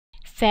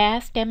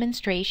SAS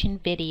demonstration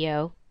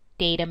video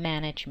data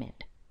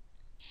management.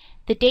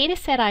 The data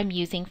set I'm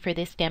using for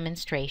this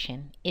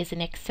demonstration is an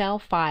Excel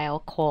file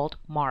called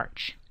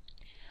March,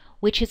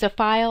 which is a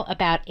file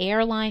about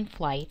airline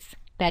flights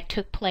that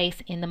took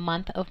place in the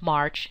month of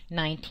March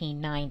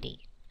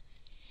 1990.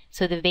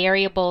 So the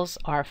variables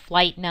are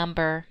flight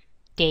number,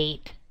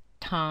 date,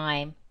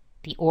 time,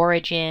 the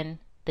origin,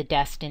 the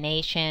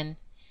destination,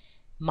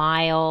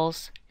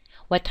 miles,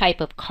 what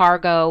type of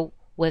cargo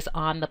was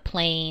on the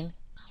plane,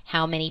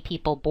 how many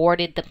people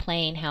boarded the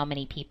plane, how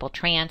many people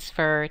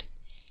transferred,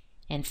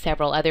 and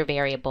several other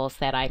variables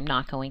that I'm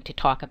not going to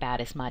talk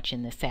about as much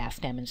in the SAS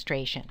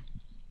demonstration.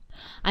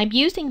 I'm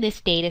using this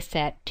data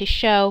set to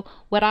show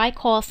what I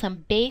call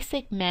some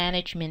basic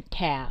management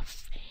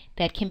tasks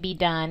that can be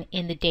done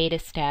in the data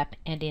step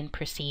and in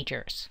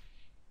procedures.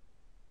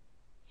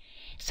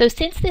 So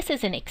since this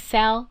is an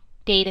Excel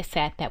data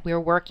set that we're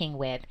working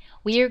with,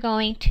 we are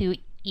going to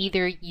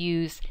either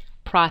use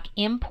proc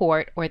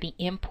import or the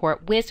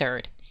import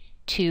wizard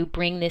to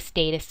bring this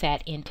data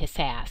set into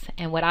SAS.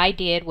 And what I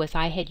did was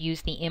I had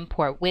used the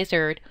import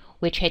wizard,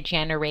 which had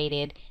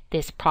generated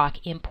this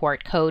proc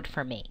import code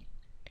for me.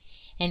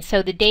 And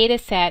so the data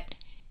set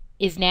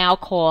is now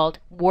called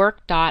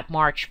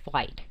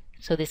work.marchFlight.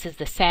 So this is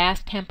the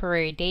SAS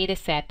temporary data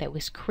set that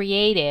was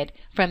created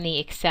from the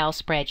Excel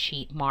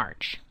spreadsheet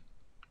March.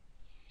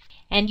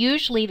 And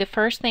usually the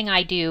first thing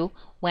I do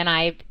when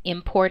I've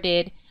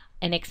imported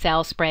an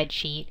Excel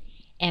spreadsheet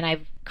and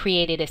I've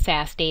created a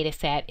SAS data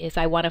set is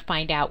I want to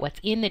find out what's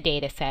in the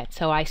data set,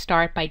 so I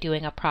start by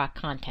doing a proc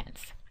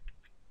contents.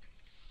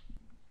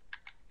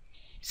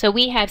 So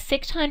we have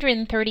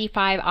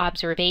 635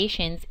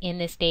 observations in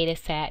this data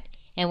set,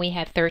 and we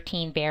have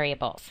 13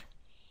 variables.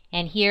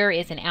 And here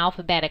is an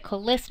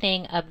alphabetical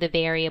listing of the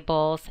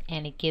variables,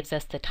 and it gives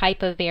us the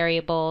type of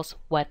variables,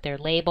 what their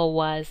label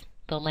was,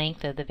 the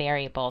length of the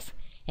variables,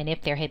 and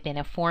if there had been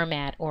a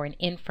format or an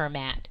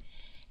informat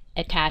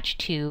attached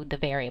to the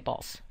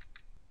variables.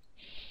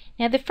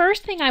 Now the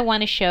first thing I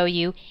want to show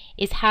you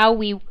is how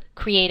we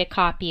create a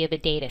copy of a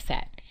data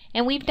set.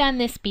 And we've done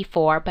this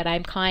before, but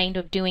I'm kind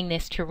of doing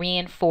this to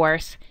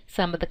reinforce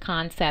some of the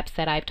concepts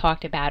that I've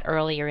talked about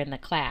earlier in the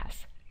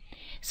class.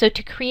 So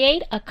to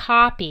create a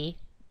copy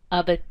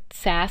of a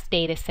SAS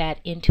data set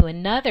into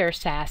another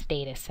SAS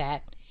data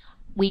set,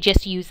 we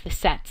just use the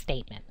set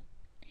statement.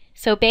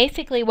 So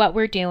basically what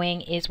we're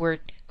doing is we're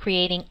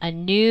creating a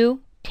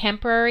new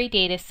temporary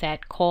data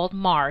set called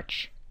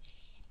March,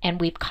 and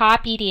we've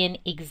copied in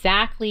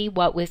exactly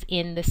what was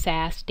in the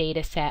SAS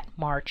data set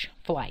March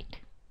flight.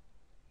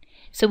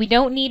 So we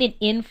don't need an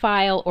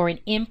in-file or an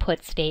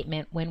input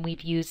statement when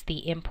we've used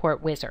the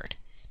import wizard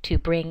to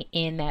bring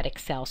in that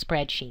Excel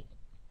spreadsheet.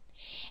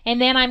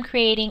 And then I'm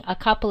creating a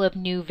couple of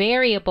new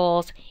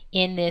variables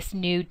in this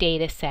new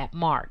data set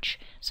March.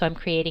 So I'm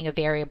creating a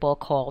variable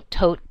called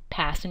tote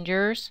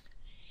passengers.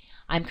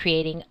 I'm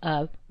creating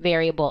a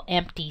variable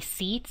empty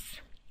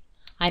seats.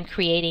 I'm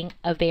creating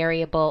a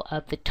variable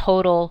of the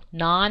total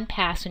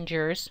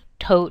non-passengers,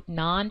 tote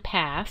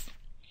non-pass,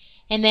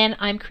 and then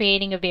I'm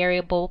creating a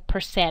variable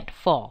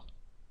 %full.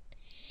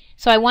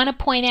 So I want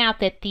to point out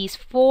that these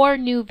 4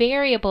 new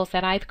variables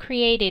that I've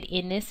created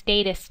in this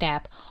data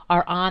step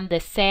are on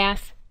the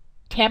SAS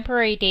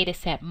temporary data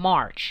set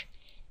March.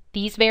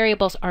 These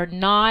variables are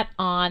not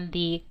on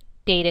the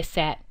data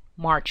set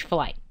March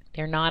flight.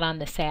 They're not on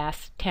the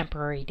SAS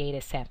temporary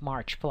data set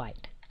March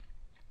flight.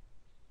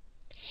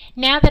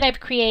 Now that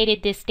I've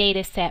created this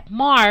data set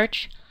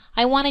March,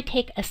 I want to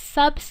take a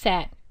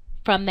subset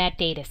from that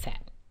data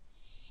set.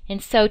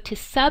 And so to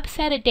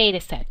subset a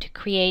data set, to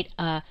create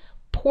a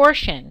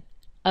portion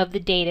of the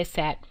data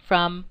set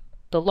from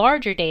the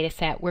larger data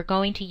set, we're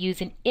going to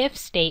use an if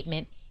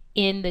statement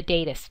in the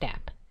data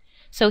step.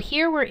 So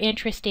here we're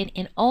interested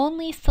in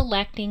only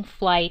selecting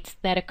flights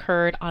that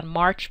occurred on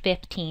March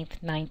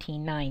 15th,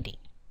 1990.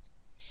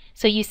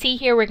 So you see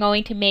here we're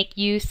going to make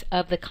use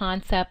of the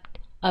concept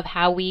of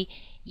how we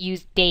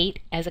use date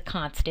as a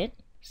constant.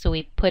 So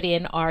we put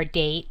in our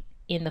date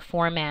in the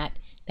format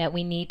that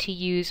we need to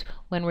use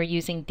when we're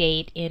using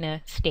date in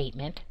a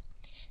statement.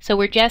 So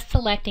we're just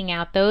selecting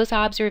out those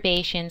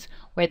observations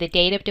where the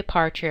date of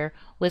departure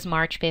was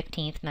March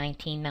 15th,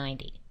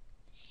 1990.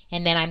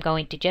 And then I'm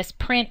going to just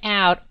print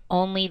out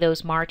only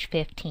those March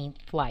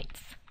 15th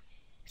flights.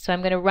 So I'm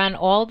going to run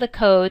all the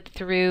code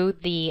through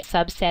the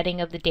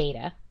subsetting of the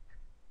data.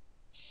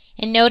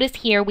 And notice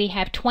here we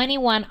have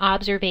 21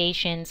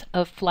 observations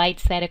of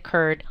flights that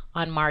occurred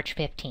on March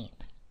 15th.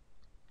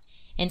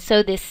 And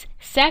so this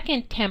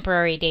second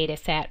temporary data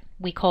set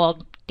we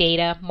called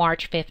data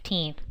March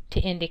 15th to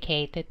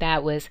indicate that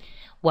that was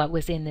what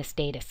was in this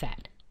data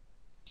set.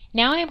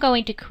 Now I'm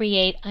going to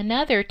create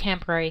another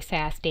temporary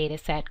SAS data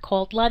set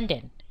called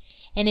London.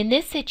 And in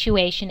this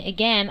situation,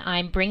 again,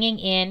 I'm bringing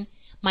in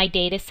my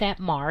data set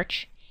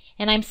March,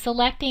 and I'm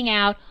selecting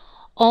out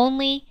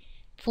only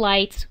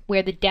flights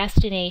where the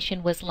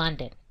destination was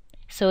London.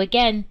 So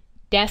again,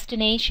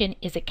 destination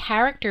is a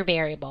character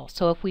variable.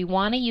 So if we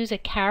want to use a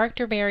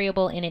character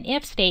variable in an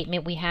if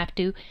statement, we have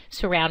to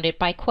surround it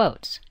by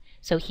quotes.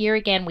 So here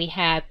again we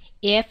have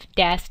if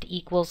dest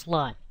equals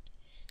Lund.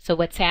 So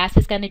what SAS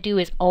is going to do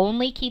is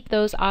only keep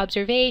those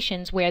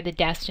observations where the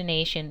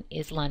destination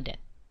is London.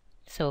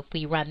 So if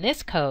we run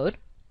this code,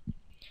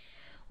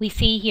 we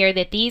see here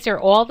that these are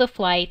all the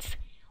flights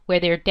where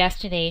their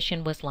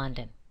destination was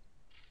London.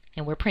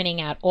 And we're printing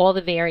out all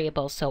the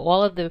variables, so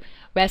all of the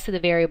rest of the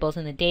variables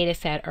in the data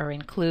set are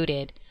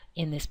included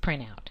in this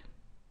printout.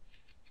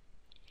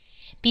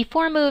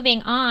 Before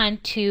moving on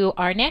to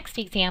our next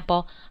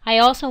example, I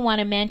also want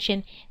to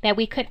mention that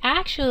we could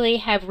actually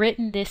have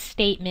written this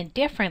statement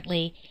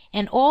differently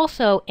and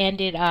also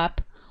ended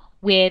up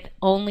with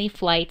only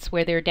flights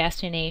where their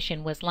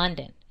destination was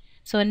London.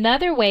 So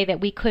another way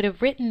that we could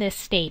have written this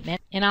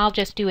statement, and I'll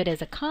just do it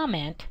as a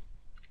comment,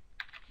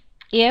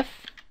 if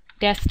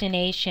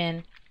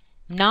destination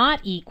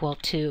not equal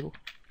to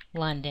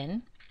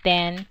London,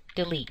 then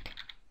delete.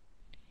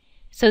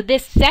 So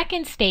this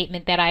second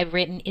statement that I've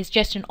written is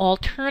just an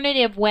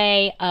alternative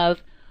way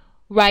of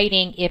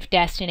writing if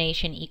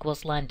destination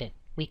equals London.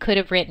 We could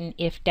have written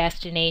if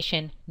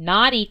destination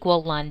not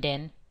equal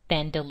London,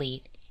 then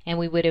delete, and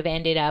we would have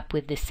ended up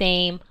with the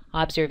same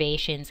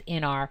observations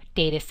in our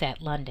data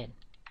set London.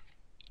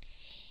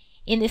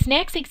 In this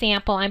next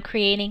example, I'm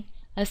creating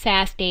a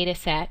SAS data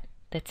set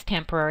that's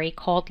temporary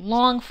called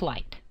long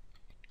flight.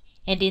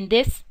 And in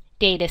this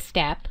data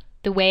step,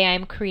 the way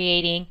I'm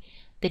creating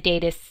the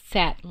data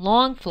set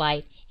long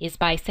flight is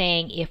by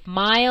saying if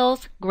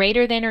miles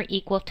greater than or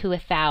equal to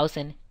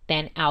 1,000,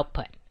 then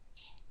output.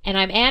 And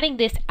I'm adding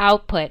this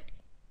output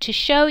to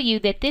show you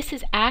that this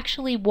is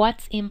actually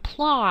what's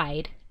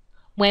implied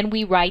when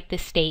we write the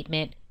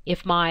statement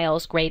if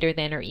miles greater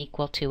than or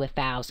equal to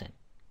 1,000.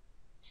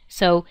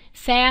 So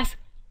SAS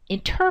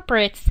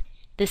interprets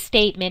the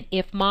statement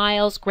if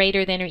miles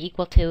greater than or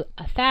equal to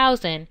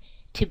 1,000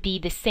 to be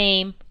the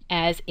same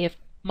as if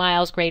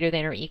miles greater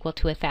than or equal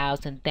to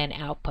 1,000, then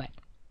output.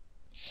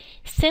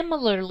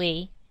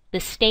 Similarly, the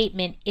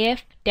statement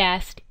if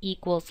dest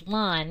equals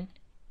Lund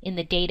in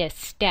the data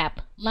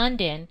step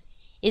London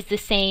is the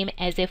same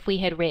as if we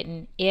had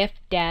written if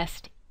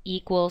dest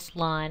equals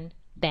Lund,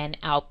 then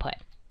output.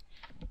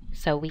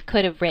 So we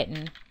could have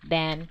written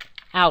then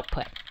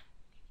output.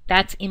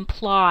 That's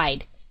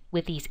implied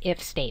with these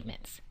if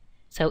statements.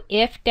 So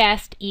if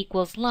dest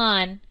equals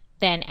Lund,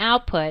 then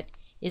output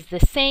is the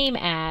same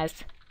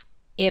as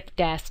if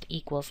dest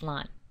equals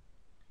Lund.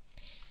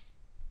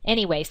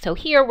 Anyway, so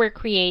here we're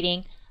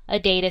creating a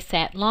data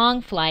set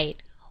long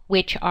flight,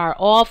 which are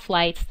all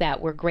flights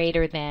that were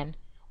greater than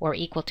or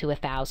equal to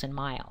 1,000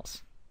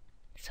 miles.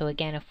 So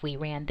again, if we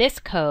ran this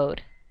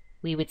code,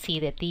 we would see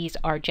that these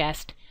are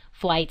just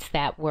flights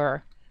that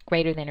were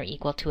greater than or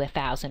equal to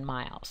 1,000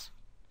 miles.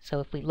 So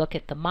if we look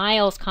at the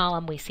miles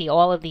column, we see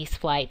all of these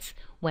flights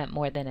went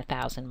more than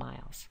 1,000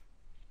 miles.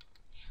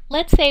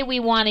 Let's say we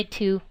wanted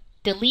to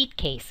delete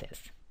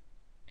cases.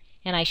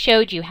 And I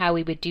showed you how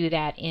we would do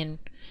that in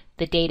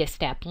the data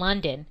step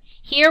London.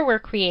 Here we're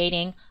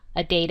creating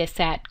a data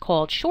set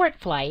called short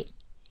flight,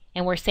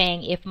 and we're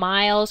saying if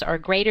miles are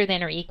greater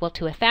than or equal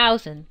to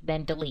 1,000,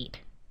 then delete.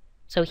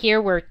 So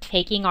here we're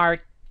taking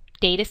our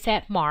data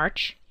set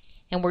March,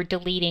 and we're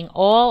deleting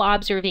all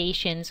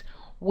observations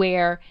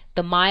where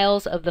the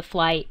miles of the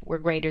flight were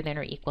greater than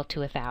or equal to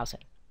 1,000.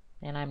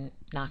 And I'm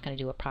not going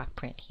to do a proc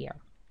print here.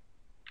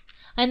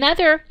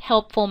 Another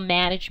helpful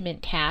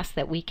management task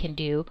that we can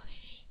do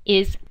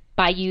is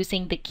by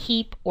using the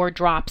keep or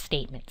drop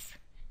statements.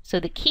 So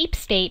the keep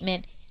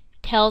statement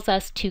tells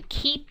us to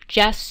keep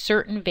just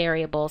certain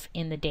variables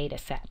in the data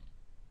set.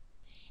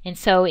 And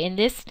so in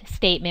this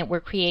statement, we're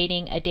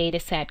creating a data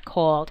set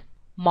called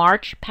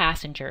March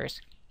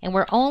passengers, and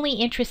we're only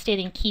interested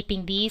in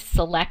keeping these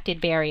selected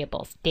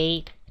variables,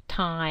 date,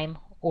 time,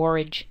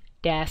 origin,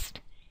 dest,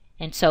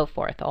 and so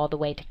forth, all the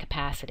way to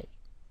capacity.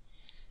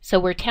 So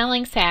we're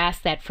telling SAS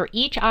that for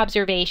each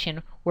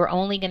observation, we're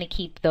only going to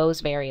keep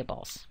those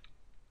variables.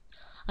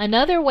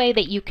 Another way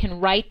that you can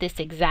write this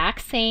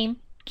exact same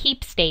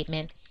keep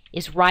statement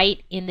is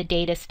right in the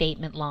data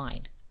statement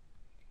line.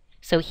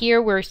 So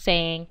here we're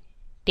saying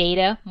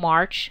data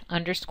March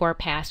underscore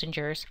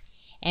passengers,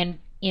 and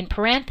in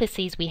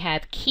parentheses we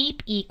have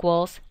keep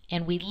equals,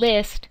 and we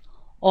list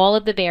all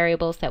of the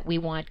variables that we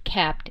want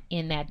kept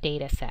in that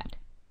data set.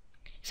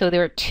 So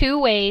there are two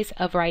ways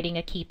of writing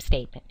a keep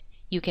statement.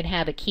 You can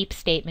have a keep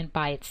statement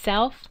by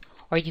itself,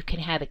 or you can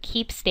have a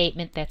keep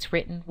statement that's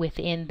written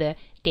within the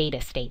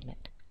data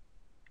statement.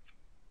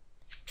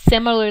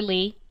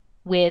 Similarly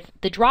with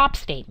the drop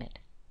statement.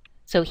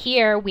 So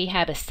here we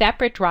have a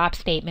separate drop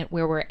statement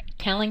where we're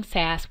telling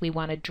SAS we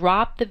want to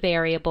drop the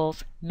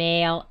variables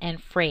mail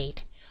and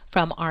freight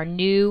from our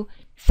new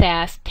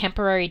SAS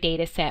temporary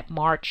data set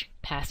March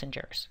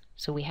passengers.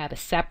 So we have a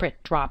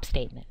separate drop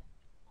statement.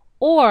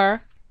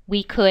 Or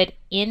we could,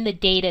 in the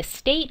data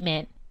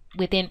statement,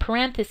 within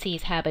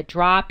parentheses have a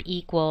drop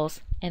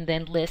equals and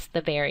then list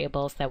the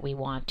variables that we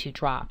want to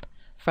drop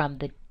from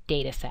the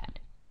data set.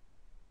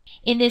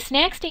 In this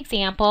next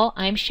example,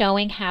 I'm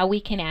showing how we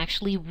can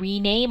actually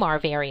rename our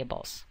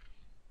variables.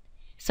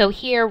 So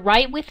here,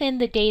 right within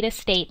the data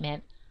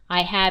statement,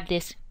 I have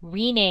this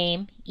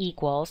rename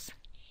equals,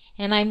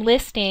 and I'm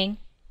listing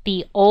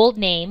the old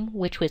name,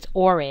 which was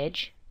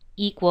orig,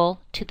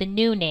 equal to the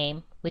new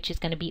name, which is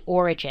going to be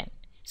origin.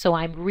 So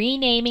I'm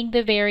renaming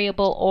the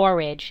variable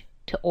orig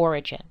to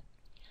origin.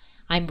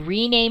 I'm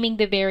renaming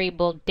the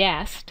variable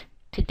dest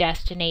to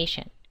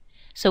destination.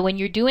 So when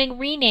you're doing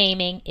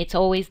renaming, it's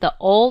always the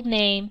old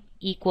name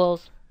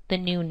equals the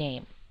new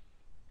name.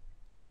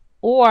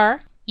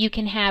 Or you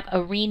can have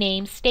a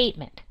rename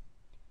statement.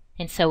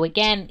 And so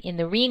again, in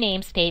the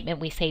rename statement,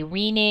 we say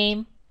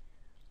rename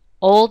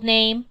old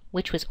name,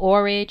 which was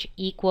orig,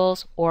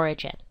 equals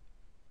origin.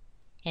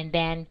 And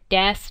then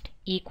dest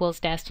equals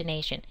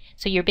destination.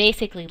 So you're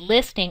basically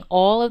listing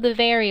all of the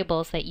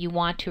variables that you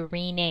want to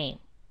rename.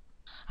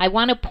 I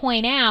want to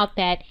point out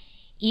that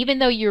even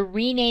though you're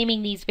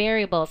renaming these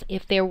variables,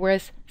 if there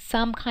was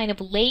some kind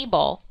of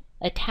label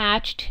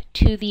attached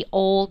to the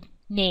old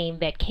name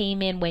that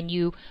came in when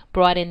you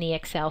brought in the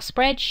Excel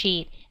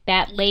spreadsheet,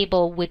 that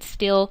label would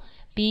still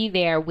be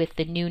there with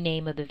the new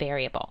name of the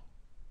variable.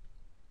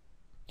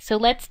 So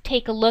let's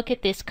take a look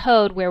at this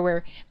code where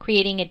we're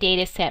creating a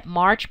data set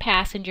March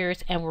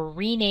passengers and we're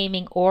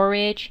renaming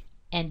orig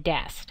and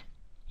dest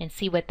and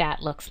see what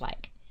that looks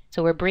like.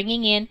 So we're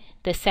bringing in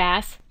the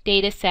SAS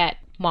data set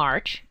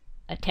March,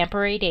 a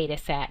temporary data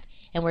set,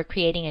 and we're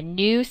creating a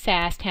new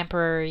SAS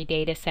temporary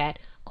data set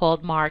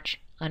called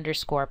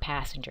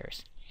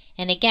March_passengers.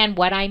 And again,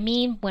 what I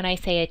mean when I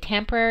say a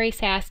temporary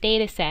SAS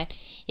data set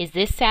is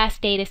this SAS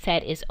data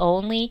set is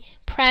only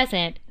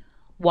present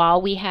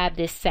while we have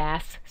this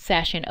SAS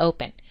session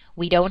open.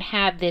 We don't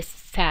have this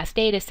SAS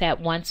data set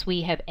once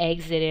we have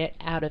exited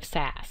out of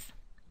SAS.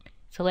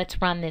 So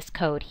let's run this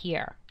code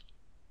here.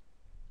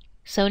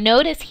 So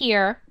notice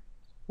here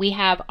we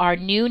have our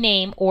new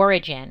name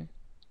origin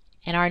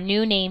and our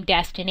new name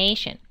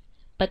destination,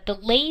 but the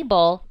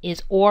label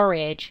is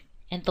orig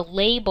and the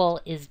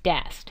label is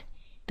dest.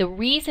 The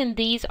reason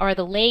these are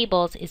the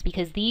labels is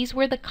because these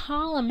were the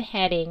column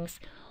headings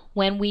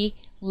when we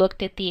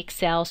looked at the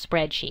Excel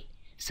spreadsheet.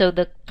 So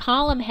the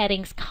column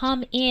headings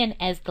come in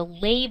as the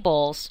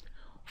labels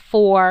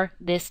for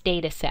this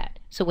data set.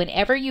 So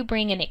whenever you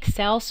bring an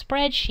Excel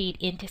spreadsheet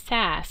into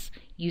SAS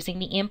using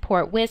the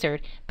import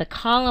wizard, the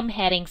column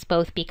headings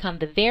both become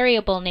the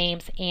variable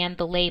names and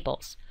the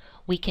labels.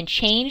 We can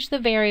change the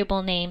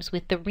variable names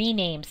with the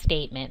rename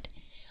statement,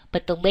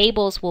 but the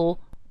labels will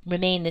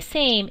remain the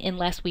same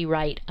unless we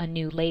write a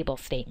new label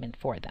statement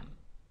for them.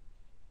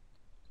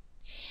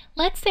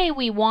 Let's say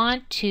we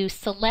want to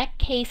select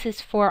cases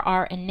for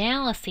our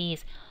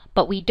analyses,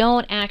 but we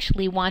don't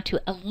actually want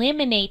to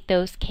eliminate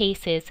those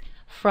cases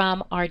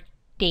from our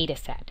data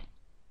set.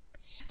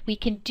 We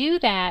can do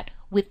that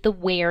with the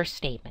where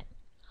statement.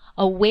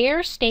 A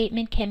where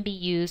statement can be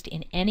used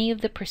in any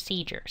of the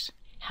procedures.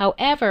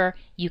 However,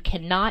 you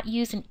cannot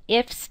use an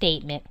if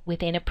statement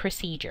within a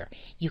procedure.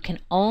 You can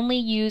only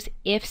use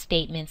if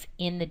statements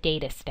in the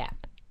data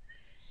step.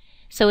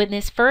 So in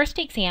this first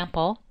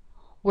example,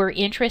 we're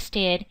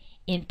interested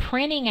in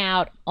printing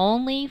out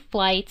only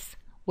flights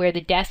where the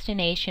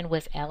destination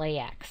was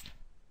LAX.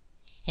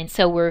 And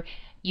so we're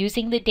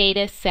using the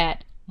data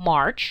set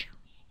March,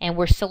 and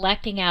we're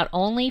selecting out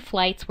only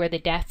flights where the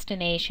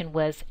destination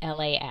was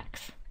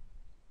LAX.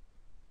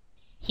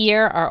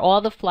 Here are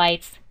all the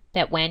flights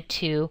that went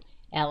to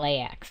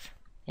LAX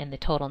and the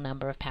total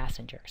number of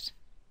passengers.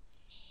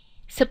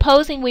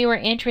 Supposing we were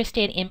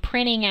interested in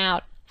printing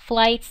out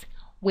flights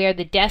where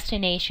the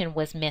destination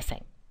was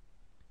missing.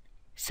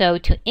 So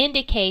to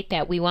indicate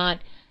that we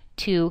want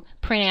to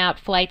print out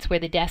flights where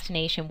the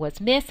destination was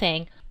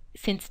missing,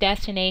 since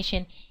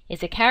destination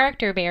is a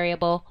character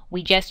variable,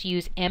 we just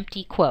use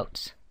empty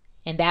quotes,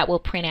 and that will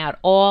print out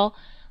all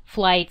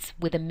flights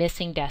with a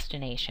missing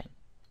destination.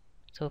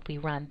 So if we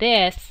run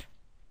this,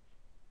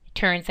 it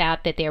turns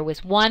out that there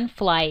was one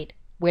flight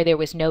where there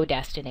was no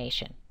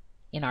destination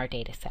in our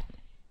data set.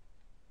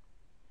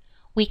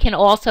 We can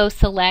also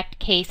select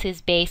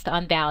cases based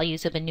on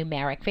values of a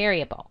numeric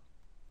variable.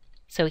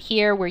 So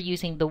here we're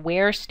using the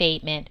where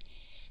statement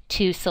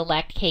to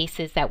select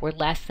cases that were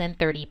less than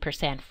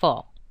 30%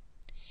 full.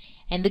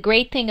 And the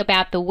great thing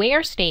about the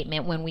where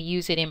statement when we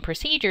use it in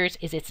procedures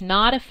is it's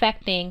not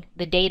affecting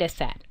the data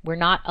set. We're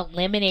not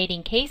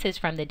eliminating cases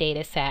from the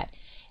data set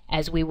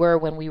as we were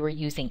when we were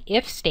using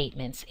if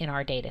statements in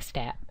our data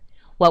step.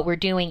 What we're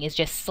doing is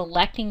just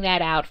selecting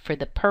that out for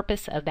the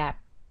purpose of that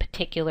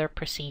particular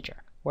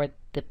procedure, or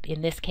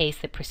in this case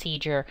the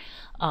procedure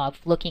of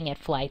looking at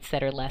flights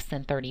that are less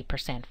than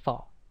 30%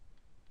 full.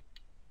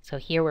 So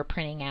here we're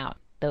printing out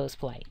those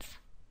flights.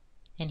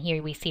 And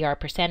here we see our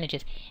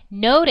percentages.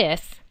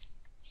 Notice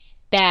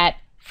that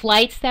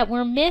flights that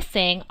we're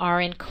missing are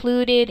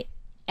included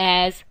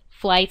as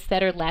flights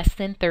that are less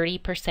than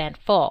 30%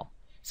 full.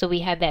 So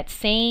we have that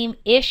same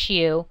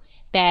issue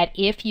that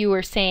if you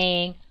were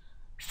saying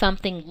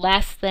something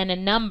less than a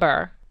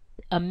number,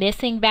 a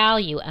missing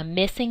value, a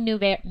missing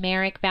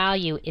numeric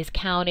value is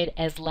counted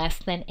as less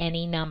than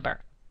any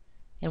number.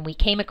 And we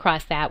came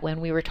across that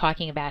when we were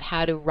talking about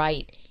how to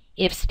write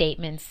if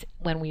statements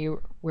when we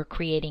were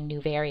creating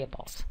new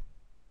variables.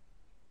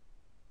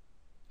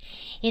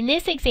 In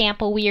this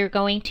example, we are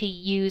going to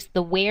use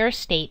the where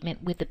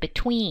statement with the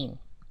between.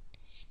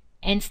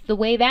 And the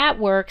way that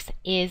works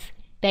is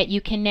that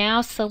you can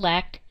now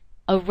select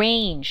a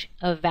range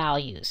of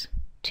values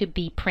to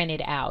be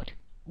printed out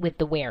with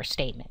the where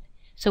statement.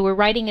 So we're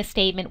writing a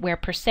statement where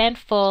percent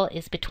full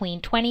is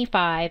between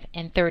 25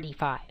 and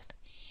 35.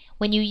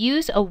 When you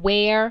use a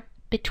where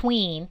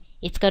between,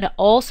 it's going to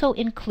also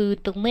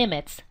include the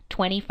limits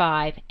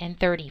 25 and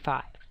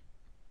 35.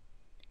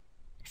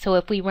 So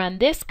if we run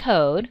this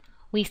code,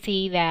 we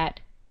see that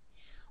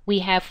we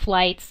have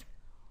flights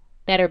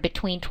that are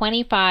between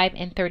 25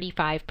 and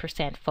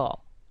 35%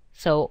 full.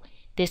 So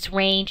this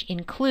range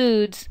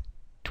includes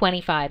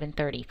 25 and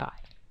 35.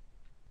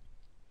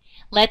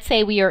 Let's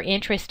say we are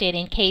interested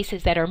in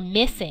cases that are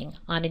missing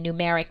on a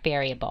numeric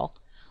variable.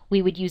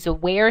 We would use a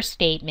where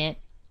statement,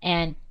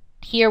 and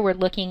here we're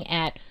looking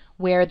at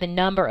where the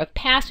number of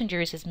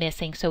passengers is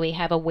missing, so we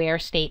have a where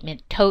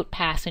statement, tote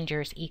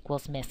passengers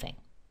equals missing.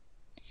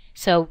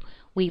 So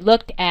we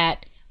looked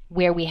at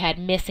where we had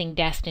missing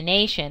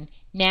destination.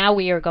 Now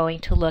we are going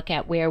to look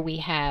at where we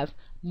have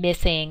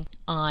missing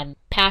on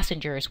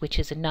passengers, which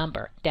is a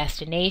number.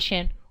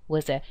 Destination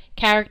was a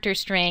character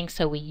string,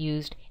 so we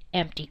used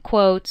empty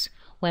quotes.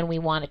 When we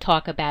want to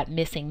talk about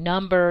missing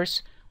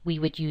numbers, we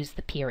would use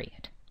the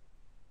period.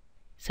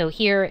 So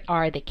here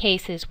are the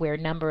cases where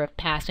number of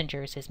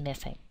passengers is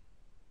missing.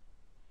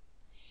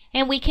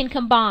 And we can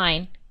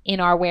combine in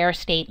our where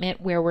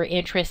statement where we're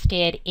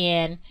interested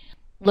in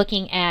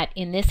looking at,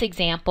 in this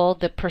example,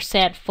 the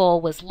percent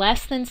full was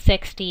less than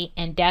 60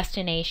 and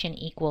destination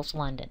equals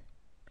London.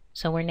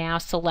 So we're now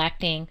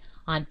selecting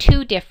on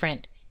two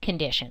different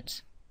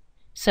conditions.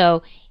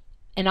 So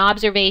an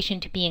observation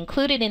to be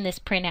included in this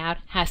printout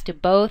has to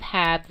both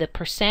have the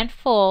percent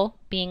full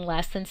being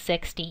less than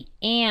 60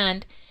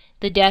 and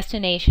the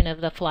destination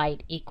of the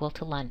flight equal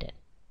to London.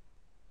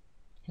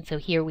 And so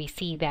here we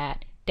see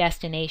that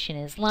destination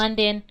is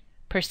London,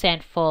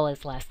 percent full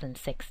is less than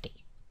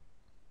 60.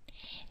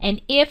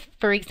 And if,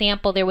 for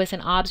example, there was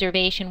an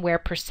observation where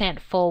percent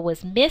full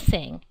was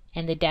missing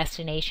and the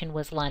destination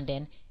was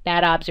London,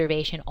 that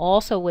observation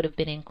also would have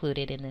been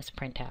included in this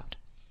printout.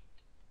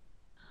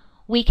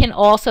 We can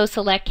also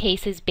select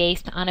cases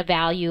based on a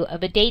value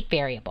of a date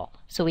variable.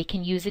 So we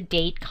can use a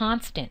date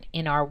constant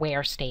in our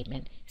where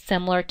statement,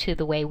 similar to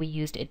the way we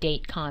used a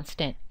date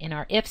constant in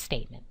our if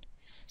statement.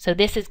 So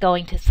this is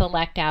going to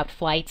select out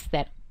flights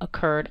that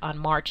occurred on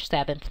March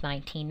 7th,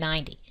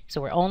 1990.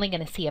 So we're only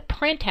going to see a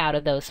printout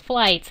of those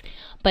flights,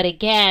 but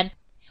again,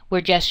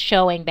 we're just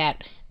showing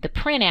that the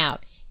printout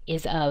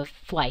is of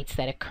flights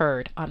that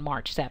occurred on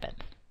March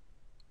 7th.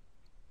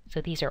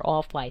 So these are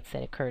all flights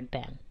that occurred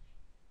then.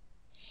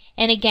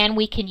 And again,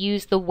 we can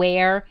use the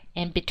where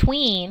and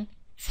between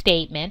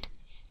statement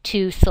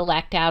to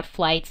select out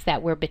flights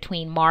that were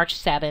between March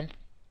 7th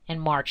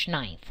and March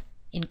 9th,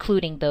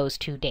 including those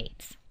two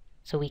dates.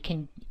 So we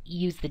can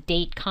use the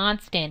date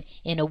constant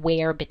in a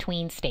where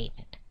between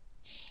statement.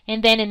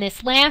 And then in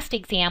this last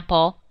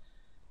example,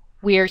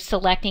 we're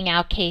selecting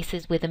out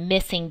cases with a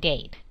missing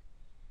date.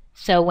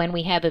 So when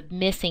we have a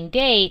missing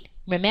date,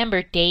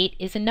 remember date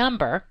is a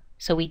number,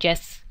 so we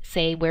just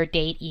say where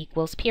date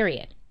equals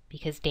period,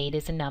 because date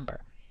is a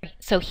number.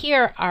 So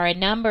here are a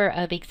number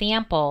of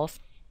examples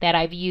that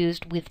I've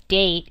used with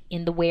date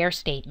in the where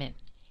statement.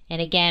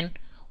 And again,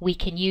 we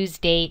can use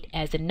date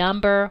as a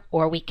number,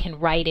 or we can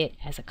write it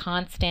as a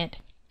constant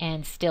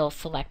and still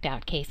select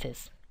out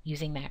cases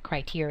using that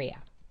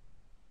criteria.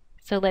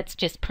 So let's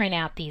just print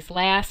out these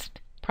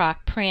last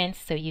proc prints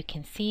so you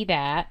can see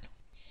that.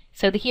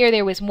 So here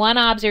there was one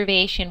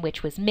observation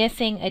which was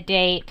missing a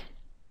date,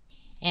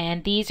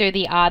 and these are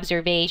the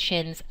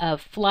observations of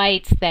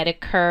flights that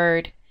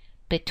occurred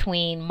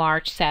between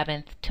March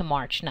 7th to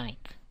March 9th.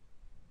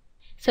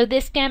 So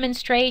this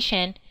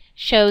demonstration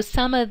shows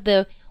some of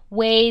the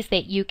ways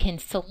that you can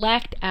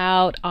select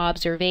out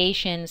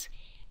observations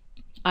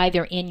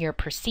either in your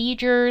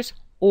procedures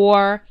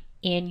or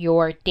in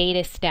your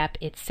data step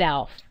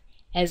itself,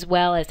 as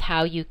well as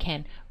how you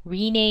can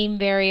rename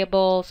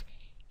variables,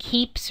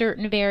 keep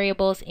certain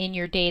variables in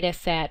your data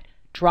set,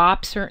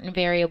 drop certain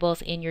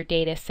variables in your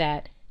data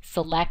set,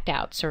 select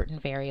out certain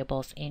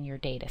variables in your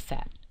data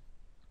set.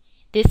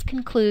 This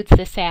concludes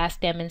the SAS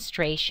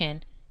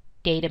demonstration,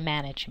 Data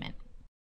Management.